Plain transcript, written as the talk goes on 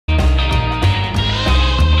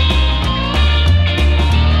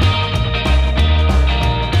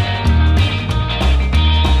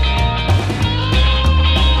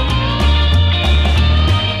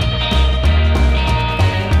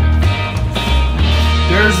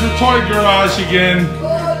toy garage again. Oh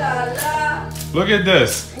la la. Look at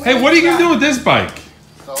this. Hey, what are you gonna do with this bike?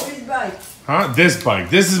 This bike. Huh? This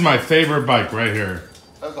bike. This is my favorite bike right here.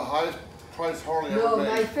 That's the highest price Harley No, ever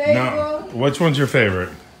my made. favorite. No. Which one's your favorite?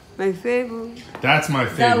 My favorite. That's my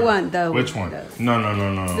favorite. That one. Which one? No,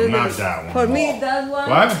 not that one. For me, that one.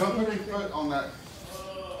 What? Come put your foot on that.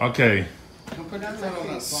 Okay. Come put your foot on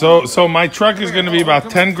that. So my truck is gonna be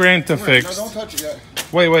about 10 grand to No, fix. don't touch it yet.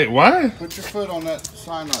 Wait, what? Put your foot on that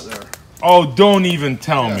sign right there. Oh, don't even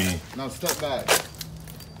tell Yeah. me. Now step back.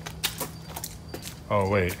 Oh,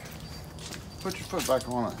 wait. Put your foot back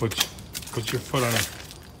on it. Put your foot on it.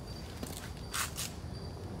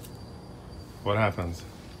 What happens?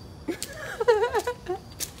 It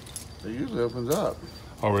usually opens up.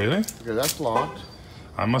 Oh, really? Okay, that's locked.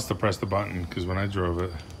 I must have pressed the button because when I drove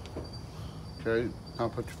it. Okay, now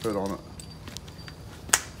put your foot on it.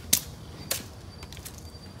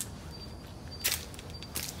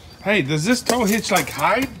 Hey, does this tow hitch like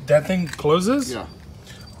hide? That thing closes? Yeah.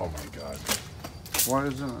 Oh my God. Why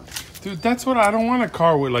isn't it? Dude, that's what I don't want a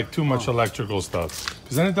car with like too much electrical stuff.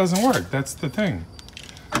 Because then it doesn't work. That's the thing.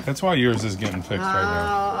 That's why yours is getting fixed right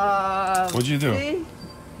now. What'd you do? See?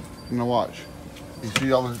 Now watch. You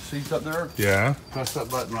see all the seats up there? Yeah? Press that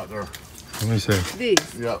button right there. Let me see.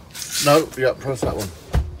 This. Yep. No, yep, press that one.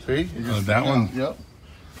 See? You Oh, that one? Yep.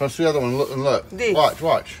 Press the other one, look and look. This.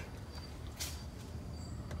 Watch.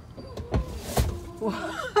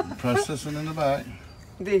 Press this one in the back.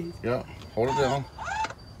 This. Yep. Hold it down.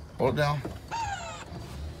 Hold it down.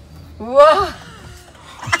 Wow.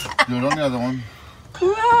 Do it on the other one.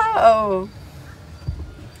 Wow.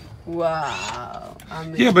 Wow.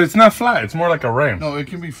 Yeah, but it's not flat. It's more like a ramp. No, it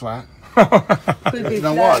can be flat. Could be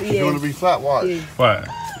Now flat, watch. If you yes. want to be flat, watch. Yes. What?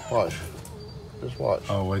 Watch. Just watch.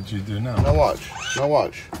 Oh, what'd you do now? Now watch. Now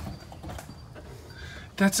watch.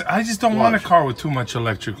 I just don't want a Watch. car with too much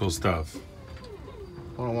electrical stuff.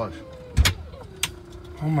 Hold on, watch.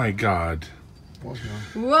 Oh my God. Watch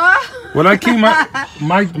now. Wow. When I came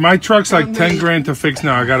my truck's like 10 grand to fix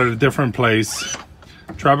now. I got it at a different place.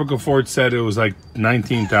 Tropical Ford said it was like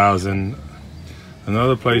 19,000.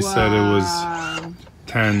 Another place said it was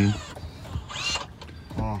 10.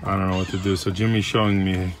 I don't know what to do. So Jimmy's showing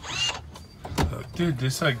me. Dude,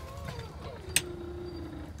 this like.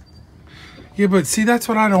 Yeah, but see, that's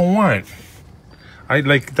what I don't want.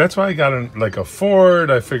 That's why I got a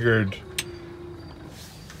Ford. I figured,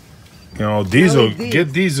 diesel. No, this.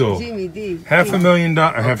 Get diesel. Jimmy, this. $500,000.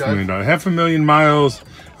 $500,000 miles.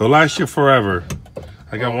 It'll last you forever.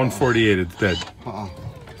 I got 148. It's dead.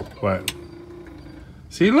 What?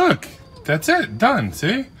 See, look. That's it. Done.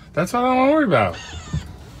 See? That's what I don't want to worry about.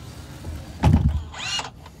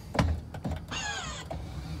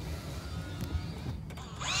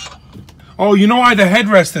 Oh, you know why? The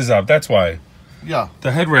headrest is up. That's why. Yeah. The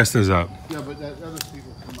headrest is up. Yeah, but that other seat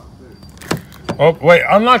will come up too. Oh, wait.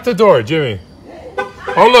 Unlock the door, Jimmy.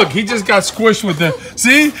 Oh, look. He just got squished with the...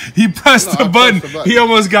 See? He pressed the button. pressed the button. He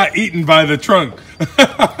almost got eaten by the trunk.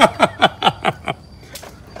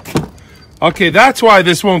 Okay, that's why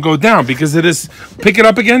this won't go down. Because it is... Pick it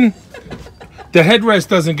up again. The headrest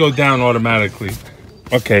doesn't go down automatically.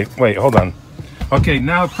 Okay, wait. Hold on. Okay,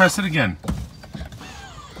 now press it again.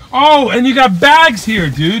 Oh, and you got bags here,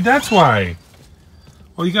 dude. That's why.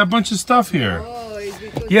 Oh, you got a bunch of stuff here. Oh, it's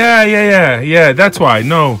because Yeah. That's why.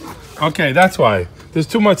 No. Okay, that's why. There's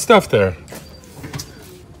too much stuff there.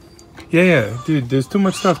 Yeah. Dude, there's too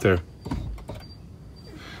much stuff there.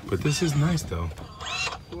 But this is nice, though.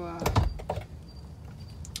 wow.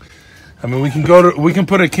 I mean, we can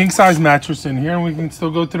put a king-size mattress in here, and we can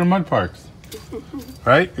still go to the mud parks.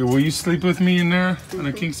 Right? Will you sleep with me in there on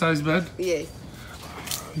a king-size bed? Yes.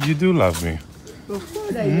 You do love me. Of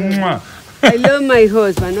course I love Mwah. I love my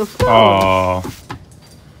husband, of course. Oh.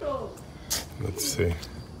 Let's see.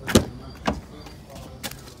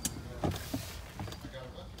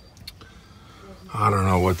 I don't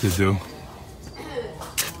know what to do.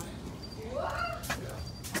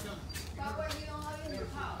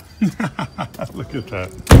 Look at that.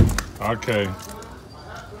 Okay.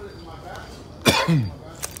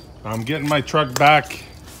 I'm getting my truck back.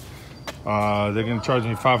 They're gonna charge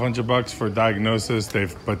me $500 for diagnosis.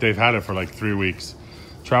 But they've had it for like 3 weeks.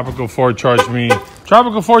 Tropical Ford charged me.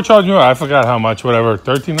 I forgot how much. Whatever,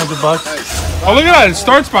 $1,300. Oh, look at that! It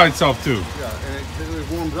starts by itself too. Yeah, and it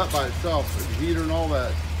warms up by itself. The heater and all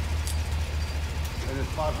that. And it's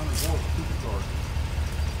 500 volts supercharged.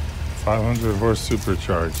 500 horse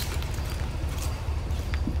supercharged.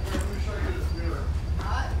 Let me show you this mirror.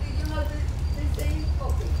 Do you know this thing?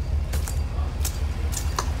 Okay.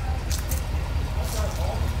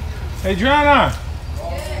 Adriana!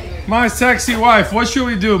 All the My sexy wife, what should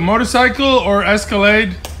we do? Motorcycle or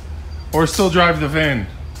Escalade? Or still drive the van?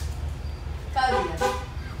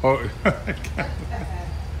 Oh,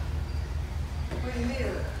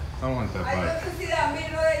 I want that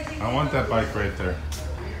bike. I want that bike right there.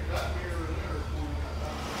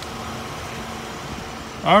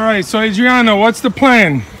 All right, so Adriana, what's the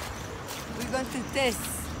plan? We're going to test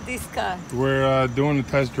this car. We're doing a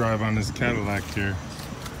test drive on this Cadillac here.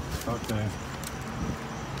 Okay.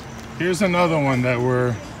 Here's another one that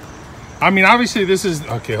we're... I mean, obviously this is...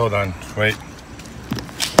 Okay, hold on. Wait.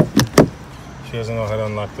 She doesn't know how to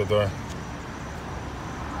unlock the door.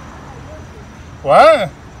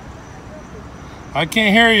 What? I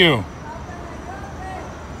can't hear you.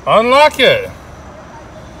 Unlock it.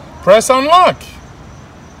 Press unlock.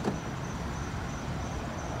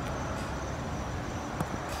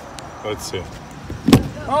 Let's see.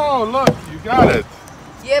 Oh, look, you got it.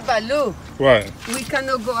 Yeah, but look, What? we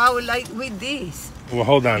cannot go out like with this. Well,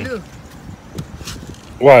 hold on. Look,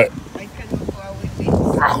 What? I cannot go out with this.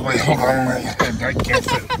 Oh, wait, hold on. I can't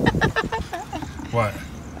fit. What?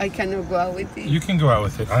 I cannot go out with this. You can go out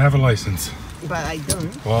with it. I have a license. But I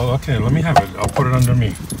don't. Well, okay, let me have it. I'll put it under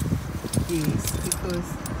me. Yes, because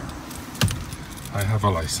I have a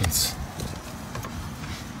license.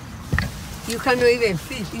 you cannot even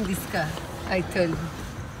fit in this car. I tell you.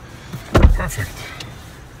 Perfect.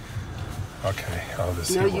 Okay, oh,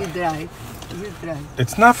 this No, is you drive. You drive.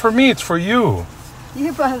 It's not for me, it's for you.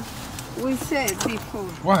 Yeah, but we said before.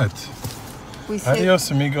 What? We said,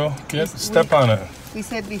 Adios, amigo. Step on it. we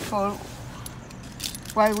said before.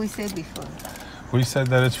 Why we said before? We said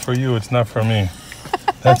that it's for you, it's not for me.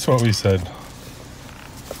 That's what we said.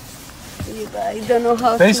 Yeah, but I don't know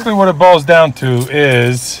how Basically, what it boils down to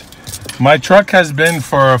is my truck has been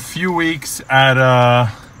for a few weeks at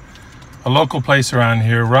a local place around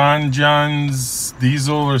here, Ron John's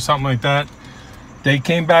Diesel or something like that. They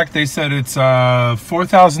came back, they said it's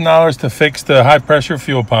 $4,000 to fix the high pressure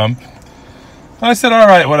fuel pump. I said, all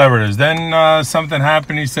right, whatever it is. Then something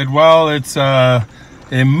happened. He said, well, it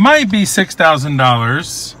might be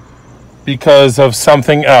 $6,000 because of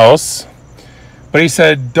something else. But he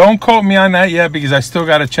said, don't quote me on that yet because I still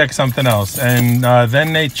got to check something else. And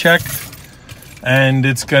then they checked and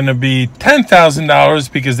it's going to be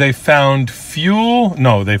 $10,000 because they found fuel.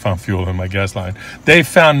 No, they found fuel in my gas line. They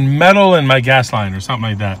found metal in my gas line or something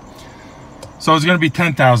like that. So it's going to be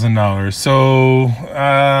 $10,000. So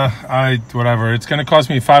whatever. It's going to cost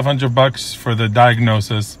me $500 for the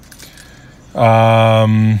diagnosis.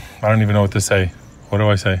 I don't even know what to say. What do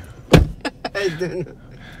I say? I don't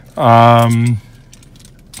know.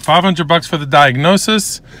 $500 for the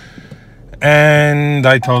diagnosis. And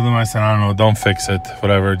I told him, I said, I don't know, don't fix it.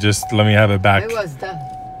 Whatever, just let me have it back. I was done.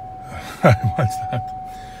 What's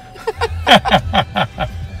that?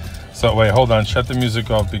 So wait, hold on. Shut the music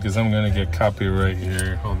off because I'm going to get copyright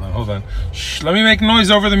here. Hold on. Shh, let me make noise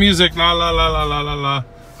over the music. La, la, la, la, la, la, la.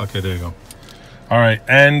 Okay, there you go. All right.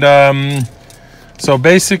 And so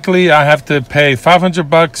basically I have to pay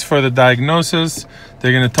 $500 for the diagnosis.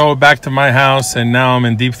 They're going to tow it back to my house. And now I'm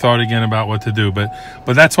in deep thought again about what to do. But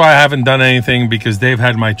that's why I haven't done anything because they've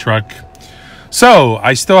had my truck. So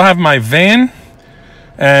I still have my van.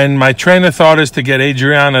 And my train of thought is to get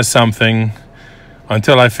Adriana something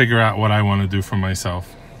until I figure out what I want to do for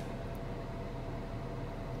myself.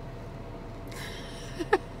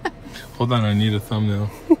 Hold on, I need a thumbnail.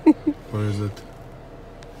 Where is it?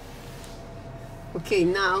 Okay,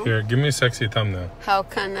 now Here, give me a sexy thumbnail. how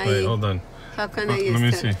can I? Wait, hold on. How can I? Let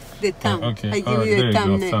me see. The thumb. Okay. I give Oh, you there the you go.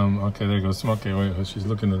 thumbnail. Thumb. Okay, there you go. Okay, wait. She's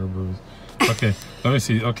looking at her boobs. Okay, let me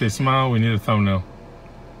see. Okay, smile. We need a thumbnail.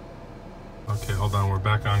 Okay, hold on. We're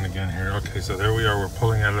back on again here. Okay, so there we are. We're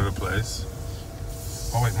pulling out of the place.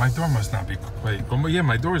 Oh wait, my door must not be. Wait. Oh yeah,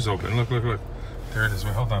 my door's open. Look. There it is.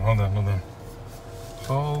 Wait, hold on. Hold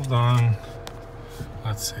on.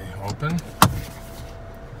 Let's see. Open.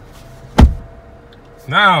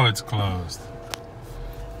 Now it's closed.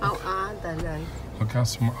 Oh, the light. Look how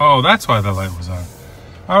smart. Oh, that's why the light was on.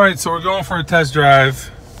 All right, so we're going for a test drive.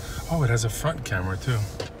 Oh, it has a front camera too.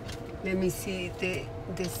 Let me see the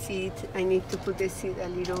seat. I need to put the seat a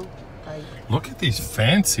little like. Look at these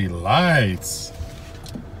fancy lights.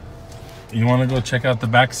 You want to go check out the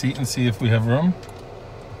back seat and see if we have room?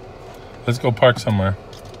 Let's go park somewhere.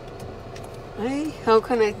 Hey, how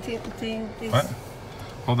can I think this? What?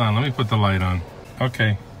 Hold on, let me put the light on.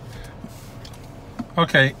 Okay.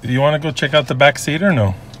 Okay, do you want to go check out the back seat or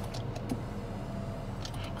no?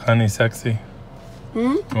 Honey, sexy. Hmm?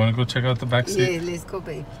 You want to go check out the back seat? Yeah, let's go,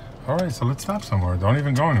 babe. All right, so let's stop somewhere. Don't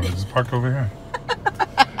even go anywhere. Just park over here.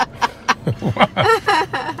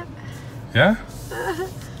 Yeah?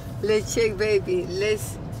 Let's check, baby.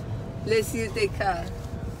 Let's use the car.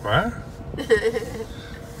 What?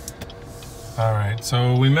 All right,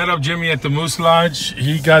 so we met up Jimmy at the Moose Lodge.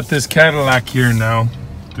 He got this Cadillac here now,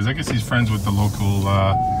 because I guess he's friends with the local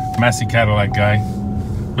Massey Cadillac guy.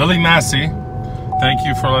 Billy Massey, thank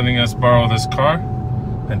you for letting us borrow this car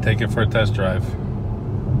and take it for a test drive.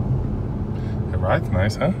 It rides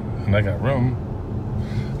nice, huh? And I got room.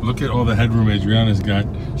 Look at all the headroom Adriana's got.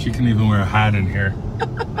 She can even wear a hat in here.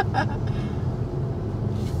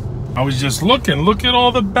 I was just looking. Look at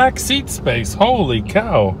all the back seat space. Holy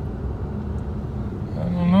cow. I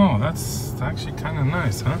don't know. That's actually kind of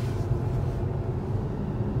nice, huh?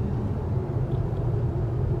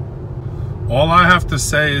 All I have to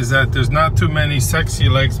say is that there's not too many sexy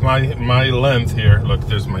legs my length here. Look,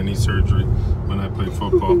 there's my knee surgery when I play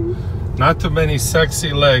football. Not too many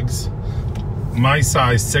sexy legs my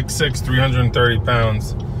size, 6'6", 330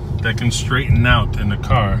 pounds, that can straighten out in the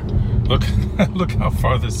car. Look, look how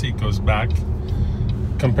far the seat goes back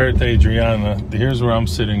compared to Adriana. Here's where I'm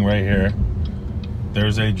sitting right here.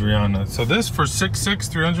 There's Adriana. So this, for 6'6",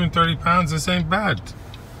 330 pounds, this ain't bad.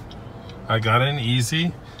 I got in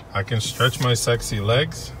easy. I can stretch my sexy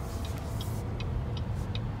legs.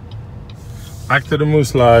 Back to the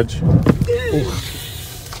Moose Lodge. Oh,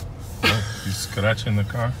 you scratching the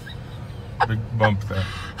car? Big bump there.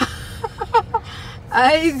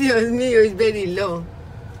 Ay, Dios mío, it's very low.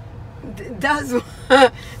 That's the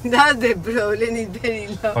problem, it's very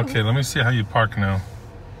low. Okay, let me see how you park now.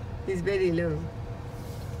 It's very low.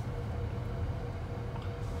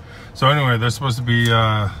 So anyway, they're supposed to be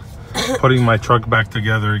putting my truck back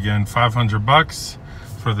together again. $500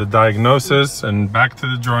 for the diagnosis and back to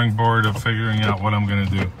the drawing board of figuring out what I'm gonna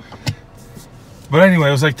do. But anyway,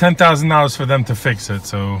 it was like $10,000 for them to fix it.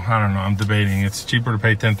 So I don't know, I'm debating. It's cheaper to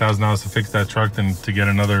pay $10,000 to fix that truck than to get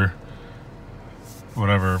another,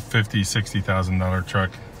 whatever, $50,000, $60,000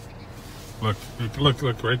 truck. Look, look,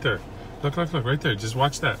 look right there. Look, look, look right there. Just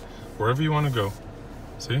watch that. Wherever you want to go.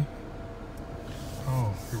 See?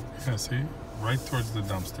 Oh, yeah, see? Right towards the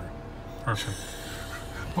dumpster. Perfect.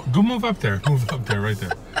 Go move up there. Move up there, right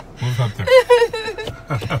there. Move up there.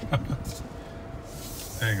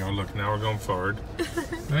 There you go. Look, now we're going forward.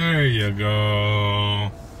 There you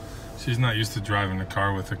go. She's not used to driving a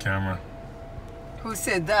car with a camera. Who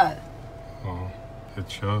said that? Oh,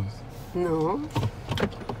 it shows. No.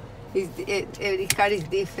 Every car is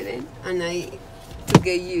different, and I to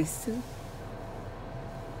get used to.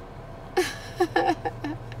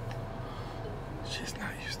 She's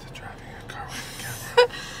not used to driving a car with a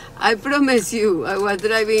camera. I promise you, I was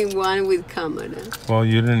driving one with camera. Well,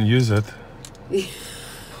 you didn't use it.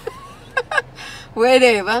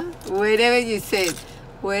 Wherever you said.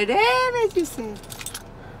 Wherever you said.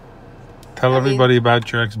 Tell everybody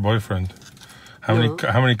about your ex-boyfriend. How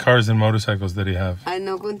many cars and motorcycles did he have? I'm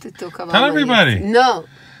not going to talk about Tell everybody. No.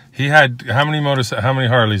 He had how many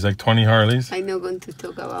Harleys? Like 20 Harleys? I'm not going to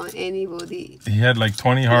talk about anybody. He had like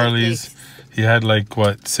 20 Harleys. He had like,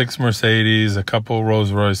 what, 6 Mercedes, a couple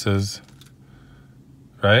Rolls Royces.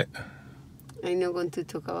 Right? I'm not going to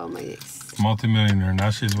talk about my ex. Multi-millionaire. Now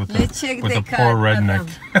she's with Let's check the the poor car. redneck.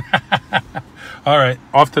 All right,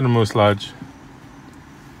 off to the Moose Lodge.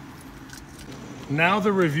 Now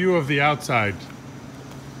the review of the outside.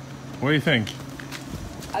 What do you think?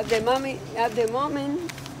 At the moment,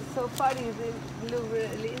 so far it looks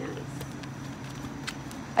really nice.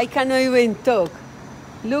 I cannot even talk.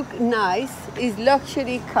 Look nice. It's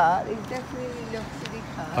luxury car. It's definitely luxury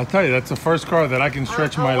car. I'll tell you, that's the first car that I can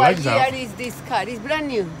stretch my legs out. What year is this car? It's brand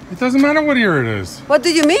new. It doesn't matter what year it is. What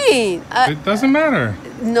do you mean? It doesn't matter.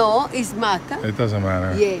 No, it's matter. It doesn't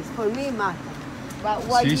matter. Yes, for me it matter. But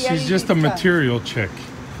what year She's is just this a car? material chick.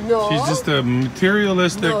 No. She's just a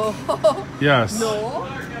materialistic. No. Yes. No.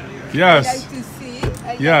 Yes. I like to see.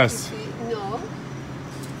 Yes. Like to see. No.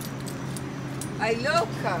 I love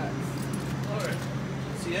cars. Lord,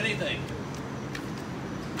 see anything.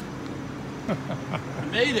 I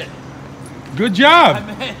made it. Good job. I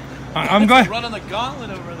made I'm glad. running the gauntlet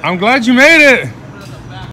over there. I'm glad you made it.